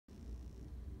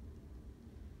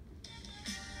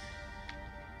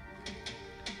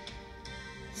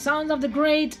Sounds of the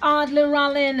great AUDLEY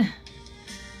ROLLEN.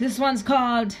 This one's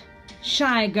called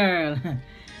Shy Girl.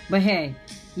 But hey,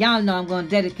 y'all know I'm going to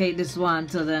dedicate this one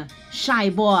to the shy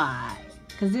boy.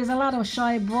 Because there's a lot of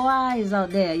shy boys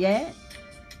out there, yeah?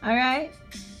 Alright?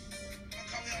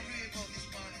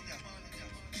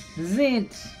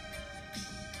 Zint.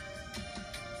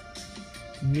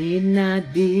 Need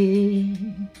not be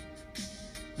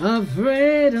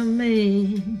afraid of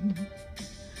me.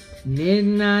 Need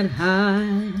not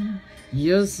hide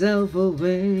yourself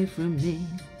away from me.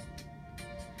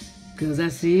 'Cause I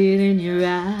see it in your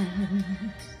eyes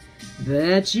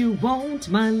that you want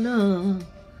my love,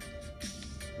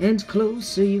 and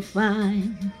closer you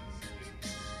find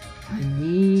I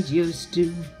need yours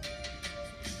too.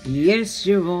 Yes,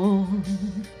 you're all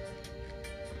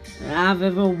I've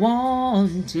ever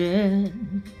wanted,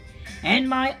 and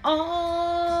my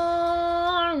arms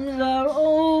are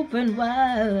open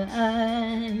wide.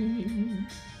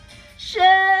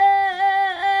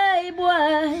 Shy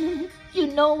boy, you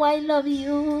know I love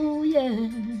you, yeah.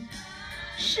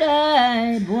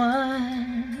 Shy boy,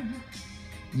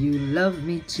 you love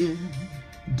me too,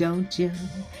 don't you?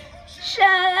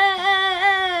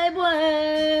 Shy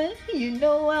boy, you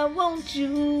know I want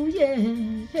you,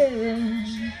 yeah.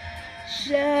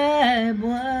 Shy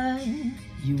boy,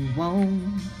 you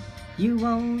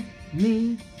want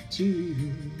me too.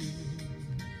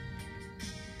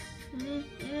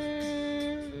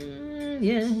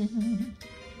 Yeah.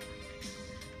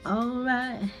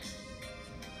 Alright.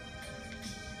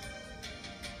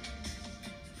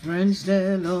 Friends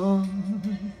tell all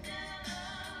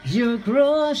you're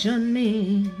crushing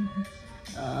me,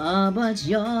 but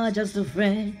you're just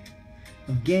afraid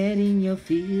of getting your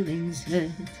feelings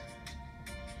hurt.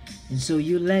 And so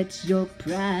you let your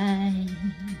pride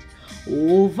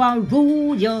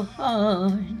overrule your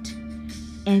heart,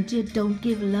 and you don't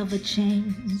give love a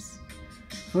chance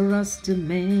for us to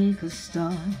make a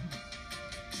start.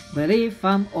 But if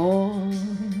I'm all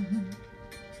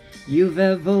you've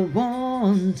ever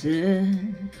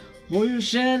wanted, well, you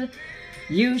should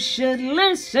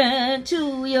listen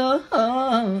to your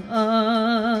heart,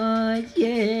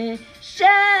 yeah. Shy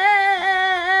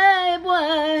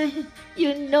boy,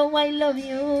 you know I love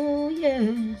you,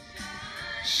 yeah.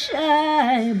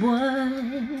 Shy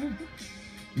boy,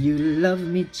 you love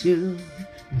me too,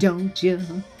 don't you?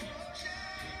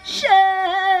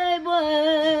 Shy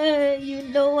boy, you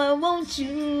know I want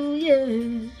you,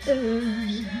 yeah.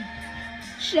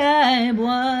 Shy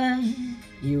boy,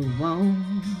 you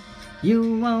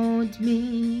want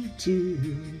me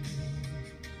too.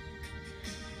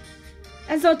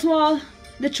 And so to all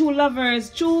the true lovers,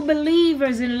 true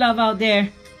believers in love out there,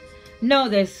 know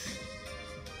this: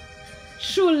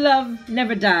 true love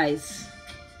never dies.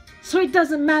 So it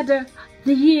doesn't matter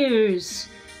the years,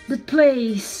 the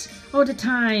place, or the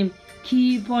time.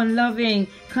 Keep on loving,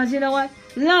 because you know what?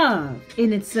 Love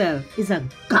in itself is a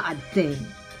God thing.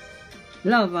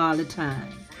 Love all the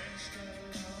time.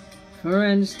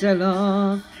 Friends tell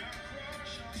off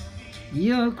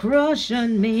you're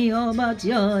crushing me, oh, but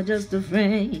you're just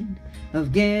afraid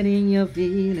of getting your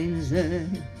feelings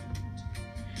hurt.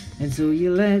 And so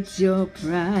you let your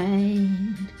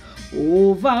pride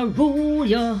overrule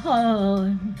your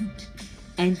heart,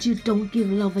 and you don't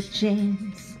give love a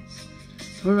chance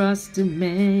for us to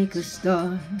make a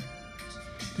start.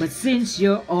 But since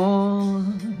you're all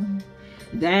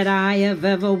that I have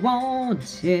ever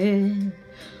wanted,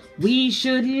 we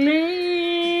should listen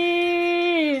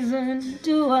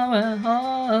to our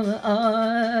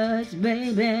hearts,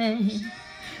 baby.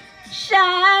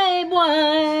 Shy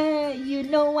boy, you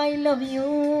know I love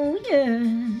you, yeah.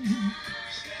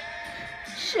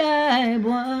 Shy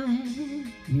boy,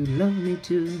 you love me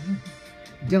too,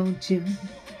 don't you?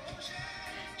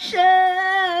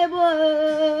 Shy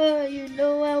boy, you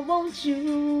know I want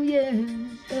you, yeah.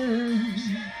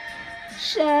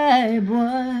 Shy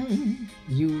boy,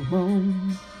 you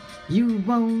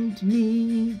want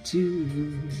me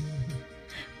too.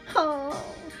 Oh,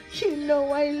 you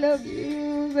know I love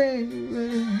you,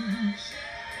 baby.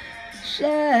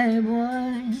 Shy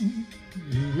boy,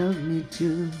 you love me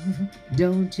too,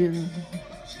 don't you?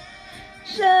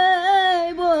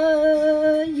 Shy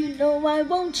boy, you know I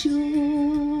want you.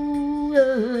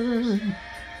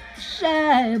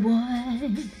 Shy boy,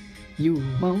 you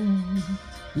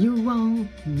want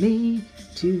me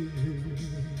too.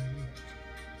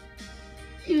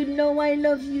 You know I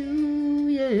love you,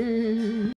 yeah.